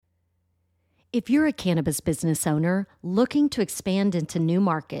If you're a cannabis business owner looking to expand into new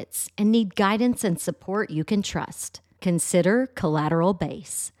markets and need guidance and support you can trust, consider Collateral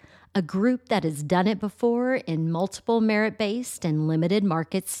Base, a group that has done it before in multiple merit-based and limited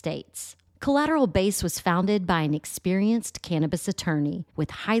market states. Collateral Base was founded by an experienced cannabis attorney with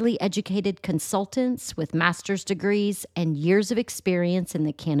highly educated consultants with master's degrees and years of experience in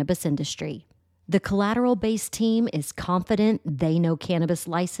the cannabis industry. The Collateral Base team is confident they know cannabis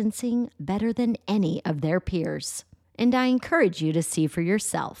licensing better than any of their peers. And I encourage you to see for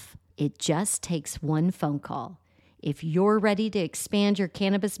yourself. It just takes one phone call. If you're ready to expand your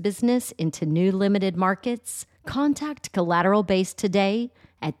cannabis business into new limited markets, contact Collateral Base today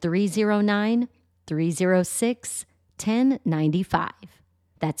at 309-306-1095.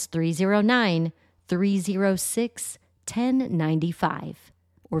 That's 309-306-1095.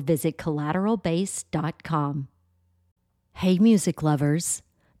 Or visit collateralbase.com. Hey, music lovers.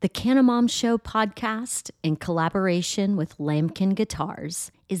 The Canna Mom Show podcast, in collaboration with Lamkin Guitars,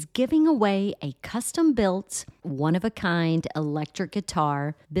 is giving away a custom-built, one-of-a-kind electric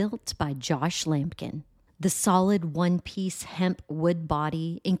guitar built by Josh Lamkin. The solid one-piece hemp wood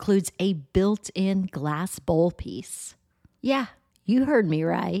body includes a built-in glass bowl piece. Yeah, you heard me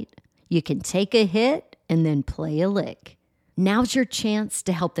right. You can take a hit and then play a lick. Now's your chance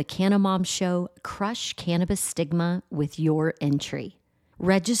to help the Canna Mom Show crush cannabis stigma with your entry.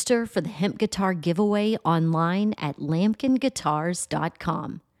 Register for the hemp guitar giveaway online at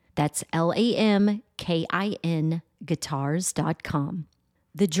lamkinguitars.com. That's LAMKIN guitars.com.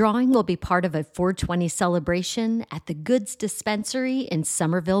 The drawing will be part of a 420 celebration at the Goods Dispensary in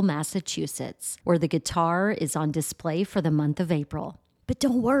Somerville, Massachusetts, where the guitar is on display for the month of April. But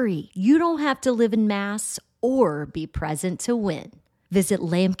don't worry, you don't have to live in Mass or be present to win. Visit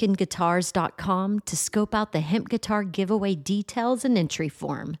lamkinguitars.com to scope out the hemp guitar giveaway details and entry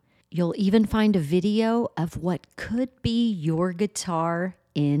form. You'll even find a video of what could be your guitar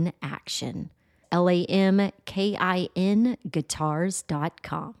in action. LAMKIN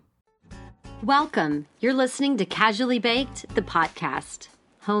guitars.com. Welcome. You're listening to Casually Baked, the podcast.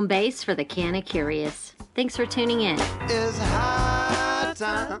 Home base for the Canna Curious. Thanks for tuning in. It's high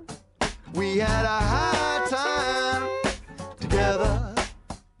time. We had a high time together.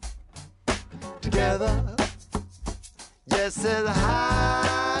 Yes, it's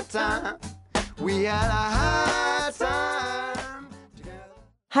high time. We had a high time together.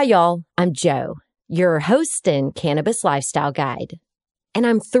 Hi, y'all. I'm Jo, your host and cannabis lifestyle guide. And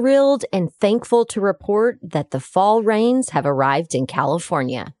I'm thrilled and thankful to report that the fall rains have arrived in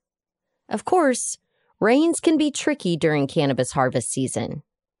California. Of course, rains can be tricky during cannabis harvest season.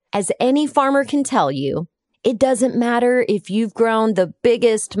 As any farmer can tell you, it doesn't matter if you've grown the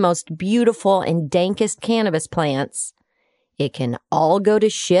biggest, most beautiful, and dankest cannabis plants. It can all go to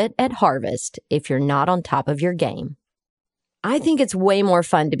shit at harvest if you're not on top of your game. I think it's way more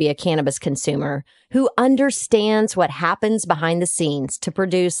fun to be a cannabis consumer who understands what happens behind the scenes to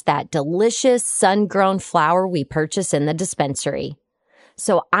produce that delicious sun-grown flower we purchase in the dispensary.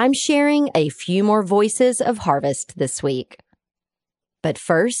 So I'm sharing a few more voices of harvest this week. But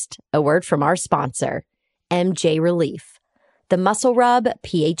first, a word from our sponsor, MJ Relief, the muscle rub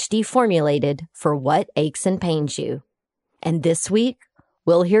PhD formulated for what aches and pains you. And this week,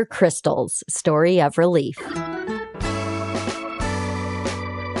 we'll hear Crystal's story of relief.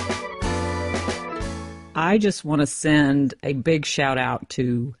 I just want to send a big shout out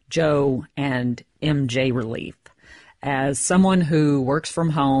to Jo and MJ Relief. As someone who works from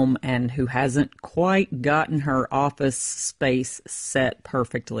home and who hasn't quite gotten her office space set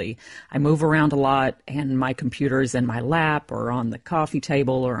perfectly, I move around a lot and my computer is in my lap or on the coffee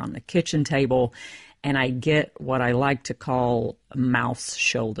table or on the kitchen table, and I get what I like to call a mouse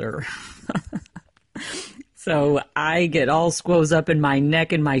shoulder. So I get all squoze up in my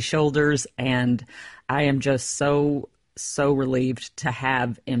neck and my shoulders, and I am just so relieved to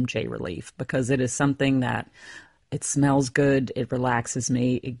have MJ Relief, because it is something that it smells good, it relaxes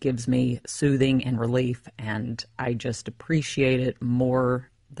me, it gives me soothing and relief, and I just appreciate it more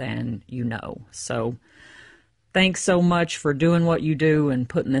than you know. So thanks so much for doing what you do and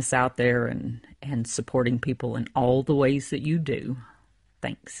putting this out there and supporting people in all the ways that you do.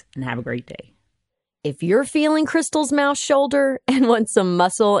 Thanks, and have a great day. If you're feeling Crystal's mouse shoulder and want some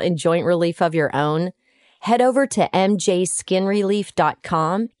muscle and joint relief of your own, head over to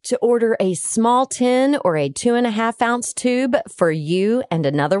mjskinrelief.com to order a small tin or a 2.5-ounce tube for you and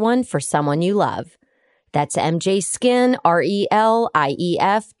another one for someone you love. That's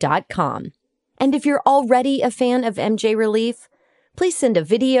mjskinrelief.com. And if you're already a fan of MJ Relief, please send a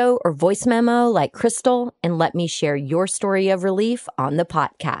video or voice memo like Crystal and let me share your story of relief on the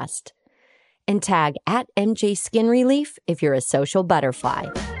podcast. and tag at MJ Skin Relief if you're a social butterfly.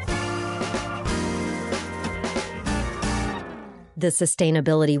 The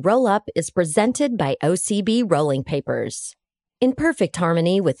Sustainability Roll-Up is presented by OCB Rolling Papers. In perfect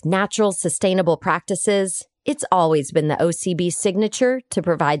harmony with natural, sustainable practices, it's always been the OCB signature to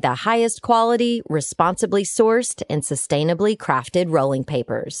provide the highest quality, responsibly sourced, and sustainably crafted rolling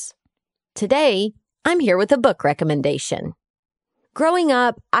papers. Today, I'm here with a book recommendation. Growing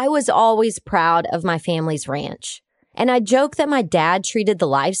up, I was always proud of my family's ranch, and I joke that my dad treated the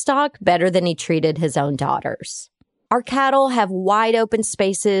livestock better than he treated his own daughters. Our cattle have wide open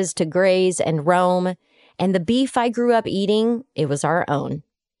spaces to graze and roam, and the beef I grew up eating, it was our own.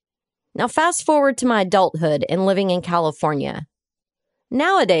 Now fast forward to my adulthood and living in California.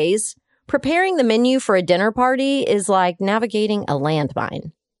 Nowadays, preparing the menu for a dinner party is like navigating a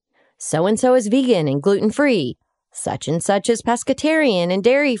landmine. So-and-so is vegan and gluten-free. Such and such is pescatarian and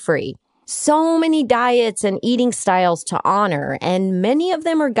dairy-free. So many diets and eating styles to honor, and many of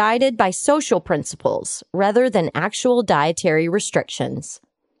them are guided by social principles rather than actual dietary restrictions.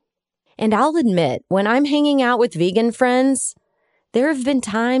 And I'll admit, when I'm hanging out with vegan friends, there have been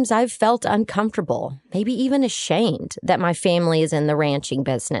times I've felt uncomfortable, maybe even ashamed that my family is in the ranching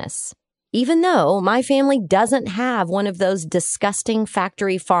business. Even though my family doesn't have one of those disgusting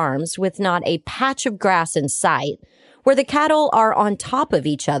factory farms with not a patch of grass in sight, where the cattle are on top of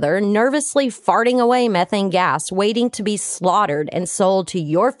each other, nervously farting away methane gas, waiting to be slaughtered and sold to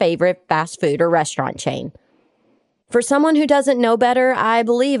your favorite fast food or restaurant chain. For someone who doesn't know better, I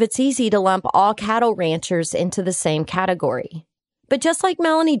believe it's easy to lump all cattle ranchers into the same category. But just like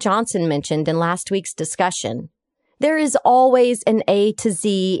Melanie Johnson mentioned in last week's discussion, there is always an A to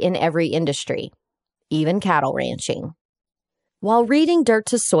Z in every industry, even cattle ranching. While reading Dirt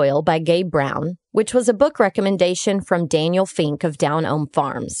to Soil by Gabe Brown, which was a book recommendation from Daniel Fink of Down Home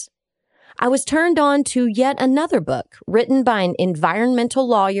Farms, I was turned on to yet another book written by an environmental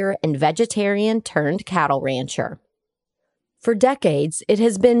lawyer and vegetarian turned cattle rancher. For decades, it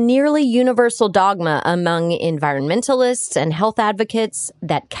has been nearly universal dogma among environmentalists and health advocates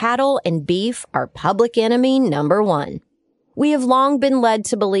that cattle and beef are public enemy number one. We have long been led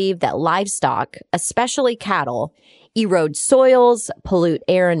to believe that livestock, especially cattle, erode soils, pollute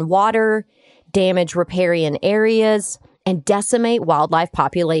air and water, damage riparian areas, and decimate wildlife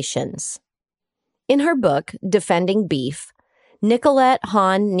populations. In her book, Defending Beef, Nicolette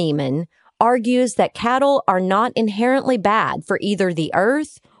Hahn Niemann argues that cattle are not inherently bad for either the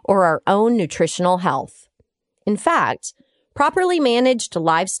earth or our own nutritional health. In fact, properly managed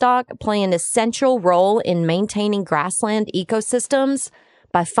livestock play an essential role in maintaining grassland ecosystems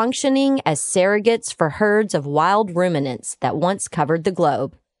by functioning as surrogates for herds of wild ruminants that once covered the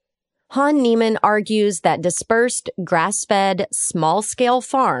globe. Hahn Niemann argues that dispersed, grass-fed, small-scale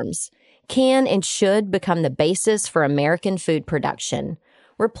farms can and should become the basis for American food production,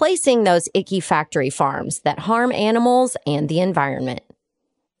 replacing those icky factory farms that harm animals and the environment.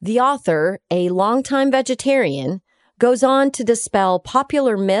 The author, a longtime vegetarian, goes on to dispel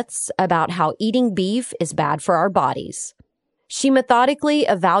popular myths about how eating beef is bad for our bodies. She methodically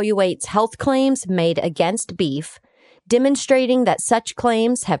evaluates health claims made against beef, demonstrating that such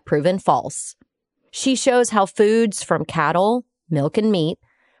claims have proven false. She shows how foods from cattle, milk, and meat,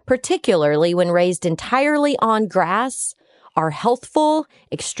 particularly when raised entirely on grass, are healthful,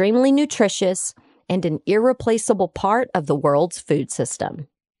 extremely nutritious, and an irreplaceable part of the world's food system.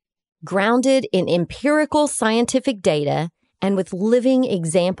 Grounded in empirical scientific data and with living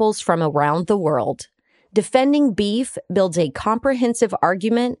examples from around the world, Defending Beef builds a comprehensive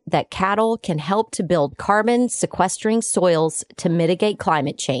argument that cattle can help to build carbon-sequestering soils to mitigate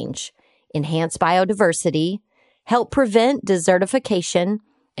climate change, enhance biodiversity, help prevent desertification,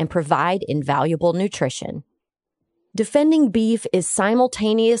 and provide invaluable nutrition. Defending Beef is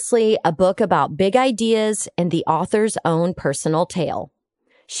simultaneously a book about big ideas and the author's own personal tale.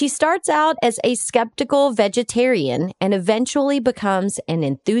 She starts out as a skeptical vegetarian and eventually becomes an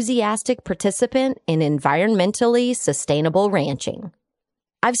enthusiastic participant in environmentally sustainable ranching.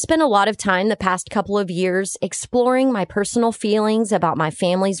 I've spent a lot of time the past couple of years exploring my personal feelings about my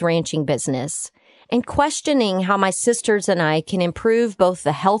family's ranching business and questioning how my sisters and I can improve both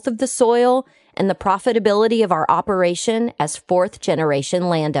the health of the soil and the profitability of our operation as fourth-generation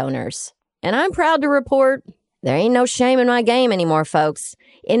landowners. And I'm proud to report there ain't no shame in my game anymore, folks.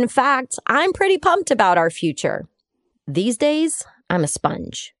 In fact, I'm pretty pumped about our future. These days, I'm a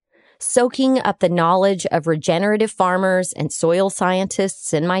sponge, soaking up the knowledge of regenerative farmers and soil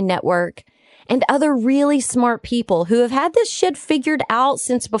scientists in my network and other really smart people who have had this shit figured out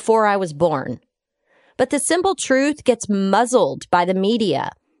since before I was born. But the simple truth gets muzzled by the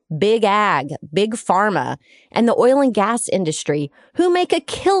media, big ag, big pharma, and the oil and gas industry who make a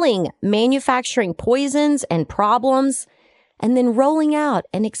killing manufacturing poisons and problems and then rolling out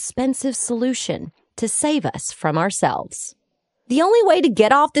an expensive solution to save us from ourselves. The only way to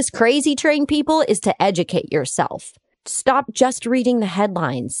get off this crazy train, people, is to educate yourself. Stop just reading the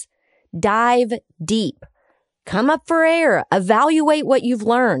headlines. Dive deep. Come up for air. Evaluate what you've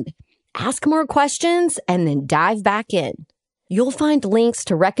learned. Ask more questions and then dive back in. You'll find links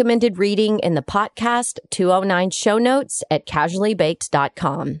to recommended reading in the podcast 209 show notes at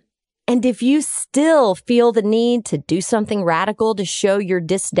casuallybaked.com. And if you still feel the need to do something radical to show your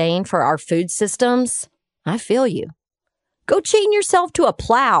disdain for our food systems, I feel you. Go chain yourself to a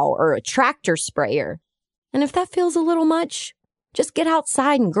plow or a tractor sprayer. And if that feels a little much, just get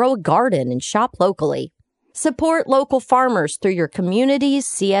outside and grow a garden and shop locally. Support local farmers through your community's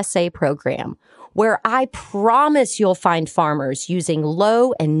CSA program, where I promise you'll find farmers using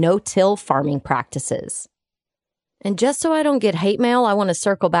low and no-till farming practices. And just so I don't get hate mail, I want to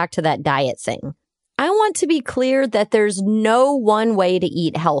circle back to that diet thing. I want to be clear that there's no one way to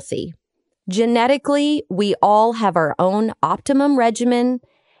eat healthy. Genetically, we all have our own optimum regimen,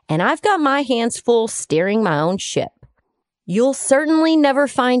 and I've got my hands full steering my own ship. You'll certainly never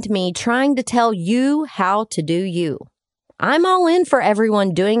find me trying to tell you how to do you. I'm all in for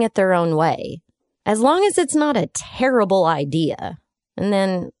everyone doing it their own way, as long as it's not a terrible idea. And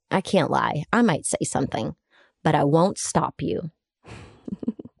then, I can't lie, I might say something, but I won't stop you.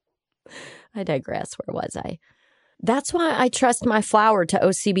 I digress. Where was I? That's why I trust my flour to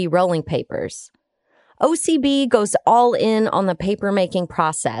OCB rolling papers. OCB goes all in on the paper-making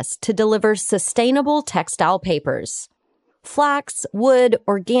process to deliver sustainable textile papers. Flax, wood,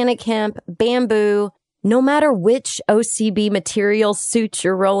 organic hemp, bamboo, no matter which OCB material suits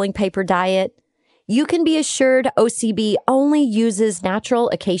your rolling paper diet, you can be assured OCB only uses natural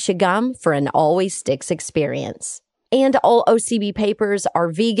acacia gum for an always sticks experience. And all OCB papers are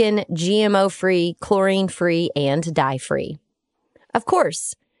vegan, GMO-free, chlorine-free, and dye-free. Of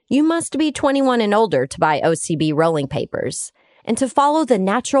course, you must be 21 and older to buy OCB rolling papers and to follow the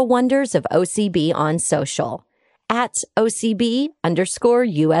natural wonders of OCB on social at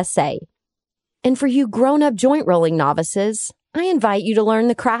OCB_USA. And for you grown-up joint rolling novices, I invite you to learn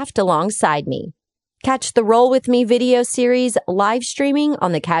the craft alongside me. Catch the Roll With Me video series live streaming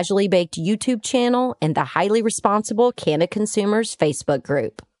on the Casually Baked YouTube channel and the Highly Responsible Canna Consumers Facebook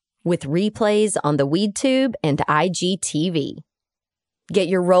group, with replays on the WeedTube and IGTV. Get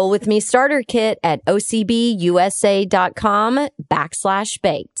your Roll With Me starter kit at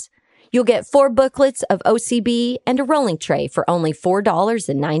OCBUSA.com/baked. You'll get 4 booklets of OCB and a rolling tray for only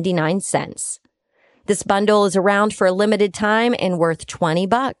 $4.99. This bundle is around for a limited time and worth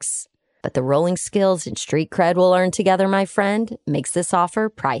 $20. But the rolling skills and street cred we'll earn together, my friend, makes this offer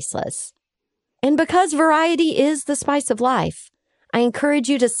priceless. And because variety is the spice of life, I encourage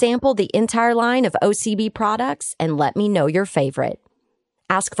you to sample the entire line of OCB products and let me know your favorite.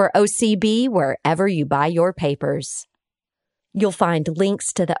 Ask for OCB wherever you buy your papers. You'll find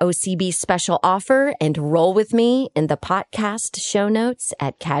links to the OCB special offer and Roll With Me in the podcast show notes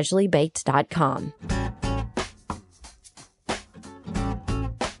at casuallybaked.com.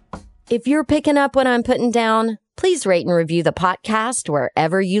 If you're picking up what I'm putting down, please rate and review the podcast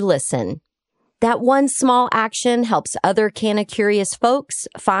wherever you listen. That one small action helps other canna-curious folks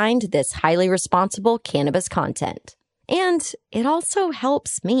find this highly responsible cannabis content. And it also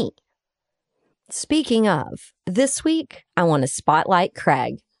helps me. Speaking of, this week, I want to spotlight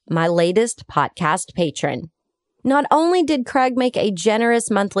Craig, my latest podcast patron. Not only did Craig make a generous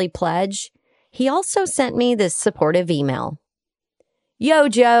monthly pledge, he also sent me this supportive email. Yo,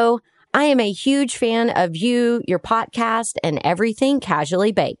 Joe. I am a huge fan of you, your podcast, and everything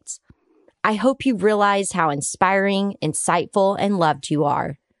Casually Baked. I hope you realize how inspiring, insightful, and loved you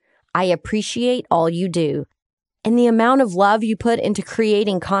are. I appreciate all you do, and the amount of love you put into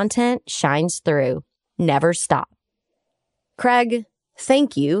creating content shines through. Never stop. Craig,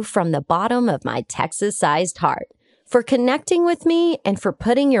 thank you from the bottom of my Texas-sized heart for connecting with me and for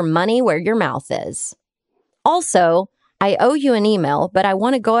putting your money where your mouth is. Also, I owe you an email, but I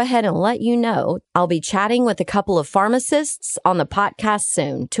want to go ahead and let you know I'll be chatting with a couple of pharmacists on the podcast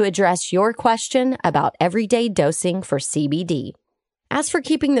soon to address your question about everyday dosing for CBD. As for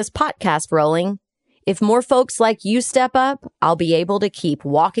keeping this podcast rolling, if more folks like you step up, I'll be able to keep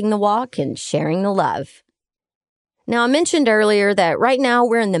walking the walk and sharing the love. Now, I mentioned earlier that right now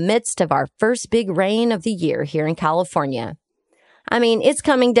we're in the midst of our first big rain of the year here in California. I mean, it's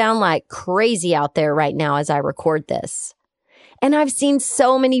coming down like crazy out there right now as I record this. And I've seen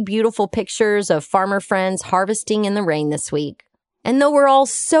so many beautiful pictures of farmer friends harvesting in the rain this week. And though we're all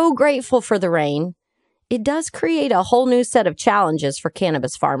so grateful for the rain, it does create a whole new set of challenges for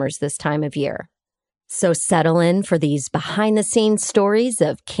cannabis farmers this time of year. So settle in for these behind-the-scenes stories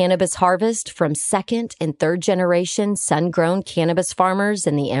of cannabis harvest from second and third generation sun-grown cannabis farmers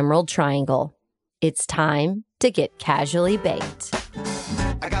in the Emerald Triangle. It's time to get casually baked.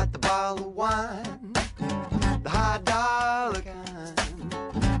 I got the bottle of wine, the high dollar kind.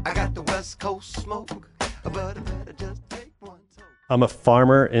 I got the West Coast smoke, but I better just take one. I'm a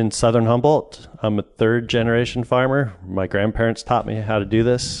farmer in Southern Humboldt. I'm a third generation farmer. My grandparents taught me how to do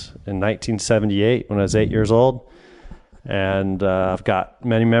this in 1978 when I was 8 years old. And I've got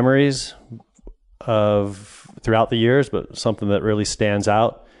many memories of throughout the years, but something that really stands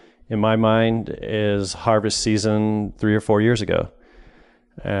out in my mind is harvest season 3 or 4 years ago.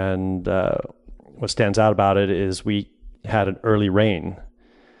 And what stands out about it is we had an early rain.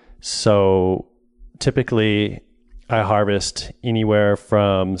 So typically I harvest anywhere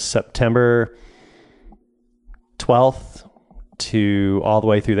from September 12th to all the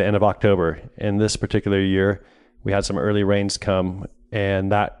way through the end of October. In this particular year, we had some early rains come,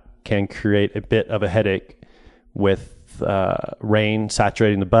 and that can create a bit of a headache with rain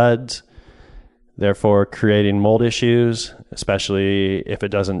saturating the buds, therefore creating mold issues, especially if it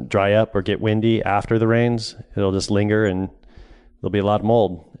doesn't dry up or get windy after the rains. It'll just linger and there'll be a lot of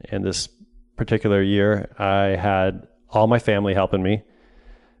mold. And this particular year, I had all my family helping me,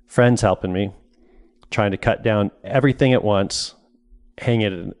 friends helping me, trying to cut down everything at once, hang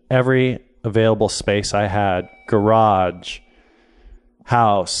it in every available space I had, garage,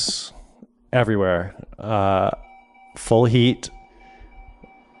 house, everywhere, full heat,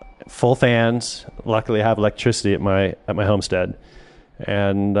 full fans. Luckily I have electricity at my homestead,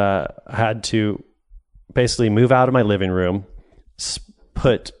 and I had to basically move out of my living room,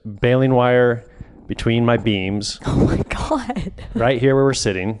 put baling wire between my beams. Oh my God. Right here where we're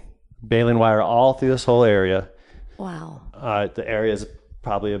sitting, baling wire all through this whole area. Wow. The area is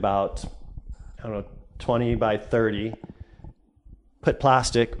probably about, 20 by 30. Put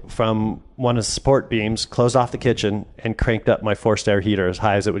plastic from one of the support beams, closed off the kitchen, and cranked up my forced air heater as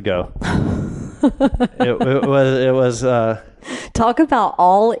high as it would go. It was Talk about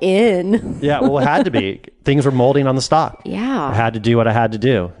all in. yeah, well, it had to be. Things were molding on the stock. Yeah. I had to do what I had to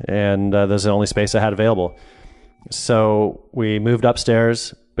do, and there's the only space I had available. So we moved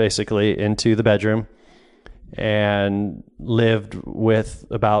upstairs, basically, into the bedroom, and lived with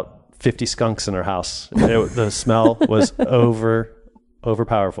about 50 skunks in our house. The smell was overpowerful,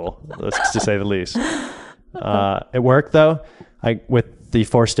 to say the least. It worked, though. With the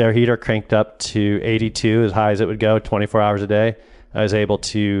forced air heater cranked up to 82, as high as it would go, 24 hours a day, I was able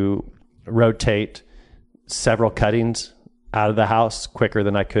to rotate several cuttings out of the house quicker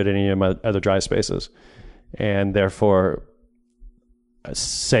than I could any of my other dry spaces, and therefore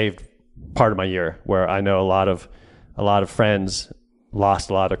saved part of my year, where I know a lot of friends lost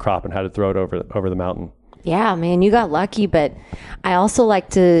a lot of crop and had to throw it over the mountain. Yeah, man, you got lucky, but I also like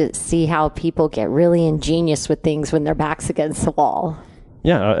to see how people get really ingenious with things when their back's against the wall.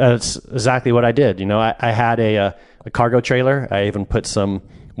 Yeah, that's exactly what I did. I had a cargo trailer. I even put some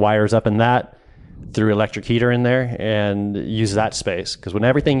wires up in that, threw electric heater in there, and used that space. Because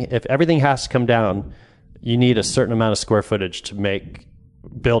if everything has to come down, you need a certain amount of square footage to make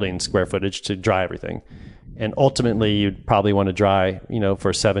building square footage to dry everything. And ultimately, you'd probably want to dry, for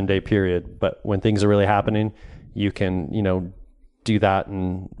a 7-day period. But when things are really happening, you can, do that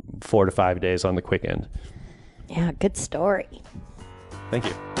in 4 to 5 days on the quick end. Yeah, good story. Thank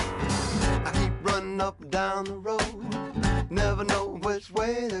you. I keep running up and down the road, never know which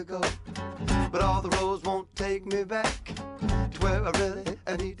way to go, but all the roads won't take me back to where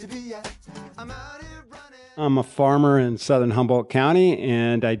I need to be at. I'm out here running. I'm a farmer in Southern Humboldt County,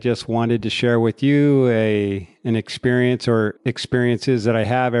 and I just wanted to share with you an experience or experiences that I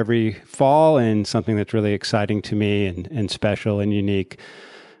have every fall, and something that's really exciting to me and special and unique.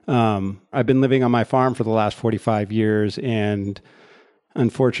 I've been living on my farm for the last 45 years, and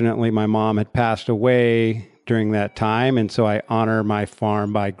unfortunately, my mom had passed away during that time, and so I honor my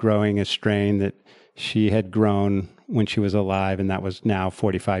farm by growing a strain that she had grown when she was alive, and that was now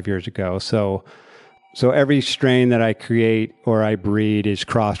 45 years ago. So every strain that I create or I breed is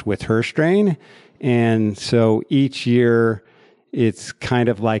crossed with her strain, and so each year it's kind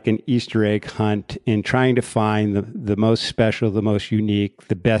of like an Easter egg hunt in trying to find the most special, the most unique,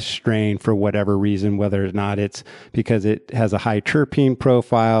 the best strain for whatever reason, whether or not it's because it has a high terpene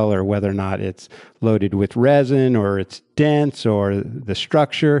profile, or whether or not it's loaded with resin, or it's dense, or the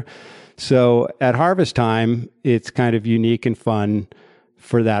structure. So at harvest time, it's kind of unique and fun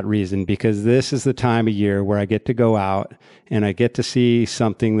for that reason, because this is the time of year where I get to go out and I get to see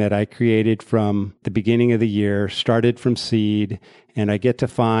something that I created from the beginning of the year, started from seed, and I get to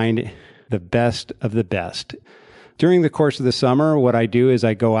find the best of the best. During the course of the summer, what I do is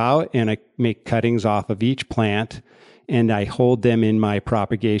I go out and I make cuttings off of each plant and I hold them in my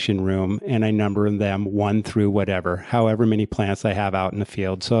propagation room and I number them 1 through however many plants I have out in the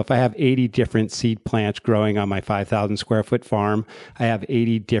field. So if I have 80 different seed plants growing on my 5,000 square foot farm, I have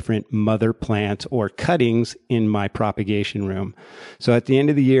 80 different mother plants or cuttings in my propagation room. So at the end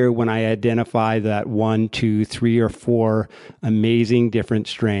of the year, when I identify that 1, 2, 3, or 4 amazing different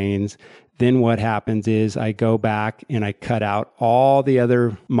strains, then what happens is I go back and I cut out all the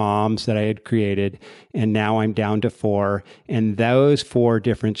other moms that I had created, and now I'm down to 4. And those 4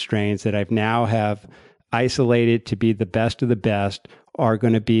 different strains that I've now have isolated to be the best of the best are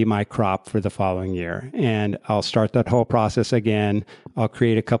going to be my crop for the following year. And I'll start that whole process again. I'll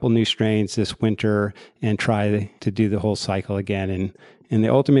create a couple new strains this winter and try to do the whole cycle again. And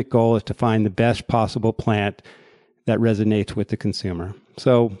the ultimate goal is to find the best possible plant that resonates with the consumer.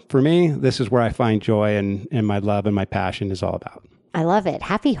 So for me, this is where I find joy and my love and my passion is all about. I love it.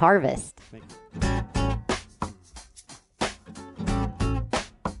 Happy harvest.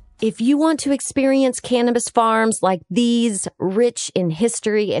 If you want to experience cannabis farms like these, rich in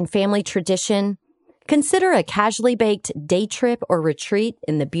history and family tradition, consider a casually baked day trip or retreat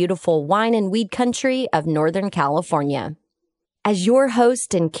in the beautiful wine and weed country of Northern California. As your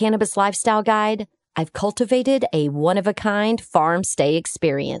host and cannabis lifestyle guide, I've cultivated a one-of-a-kind farm stay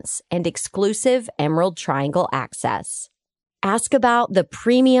experience and exclusive Emerald Triangle access. Ask about the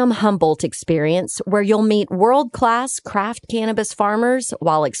premium Humboldt experience, where you'll meet world-class craft cannabis farmers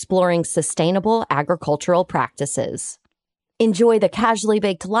while exploring sustainable agricultural practices. Enjoy the casually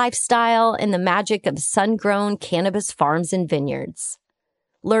baked lifestyle and the magic of sun-grown cannabis farms and vineyards.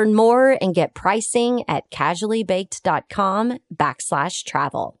 Learn more and get pricing at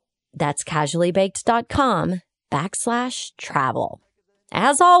casuallybaked.com/travel. That's casuallybaked.com/travel.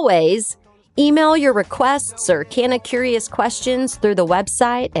 As always, email your requests or Canna Curious questions through the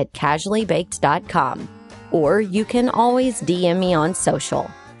website at casuallybaked.com. Or you can always DM me on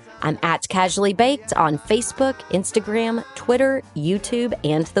social. I'm at Casually Baked on Facebook, Instagram, Twitter, YouTube,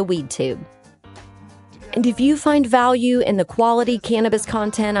 and the WeedTube. And if you find value in the quality cannabis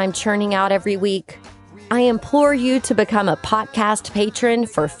content I'm churning out every week, I implore you to become a podcast patron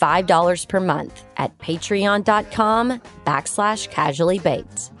for $5 per month at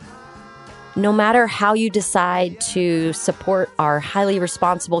patreon.com/casuallybaked. No matter how you decide to support our highly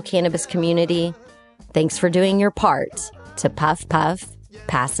responsible cannabis community, thanks for doing your part to puff, puff,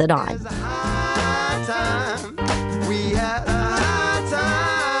 pass it on.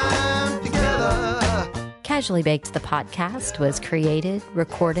 Casually Baked, the podcast, was created,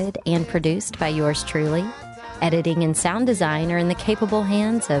 recorded, and produced by yours truly. Editing and sound design are in the capable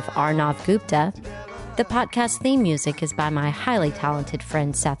hands of Arnav Gupta. The podcast theme music is by my highly talented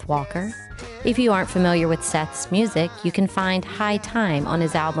friend Seth Walker. If you aren't familiar with Seth's music, you can find High Time on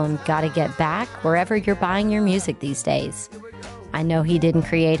his album Gotta Get Back wherever you're buying your music these days. I know he didn't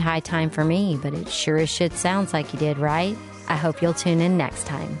create High Time for me, but it sure as shit sounds like he did, right? I hope you'll tune in next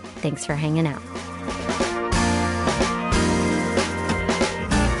time. Thanks for hanging out.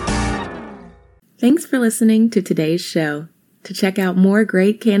 Thanks for listening to today's show. To check out more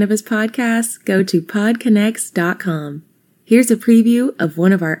great cannabis podcasts, go to podconnects.com. Here's a preview of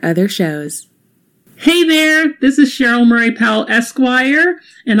one of our other shows. Hey there, this is Cheryl Murray Powell Esquire,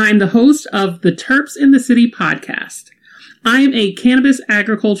 and I'm the host of the Terps in the City podcast. I am a cannabis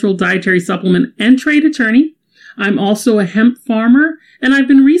agricultural dietary supplement and trade attorney. I'm also a hemp farmer, and I've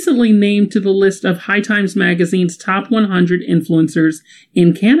been recently named to the list of High Times Magazine's top 100 influencers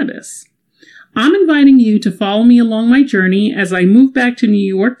in cannabis. I'm inviting you to follow me along my journey as I move back to New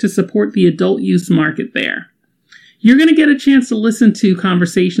York to support the adult use market there. You're going to get a chance to listen to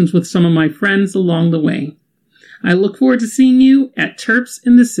conversations with some of my friends along the way. I look forward to seeing you at Terps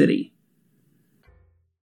in the City.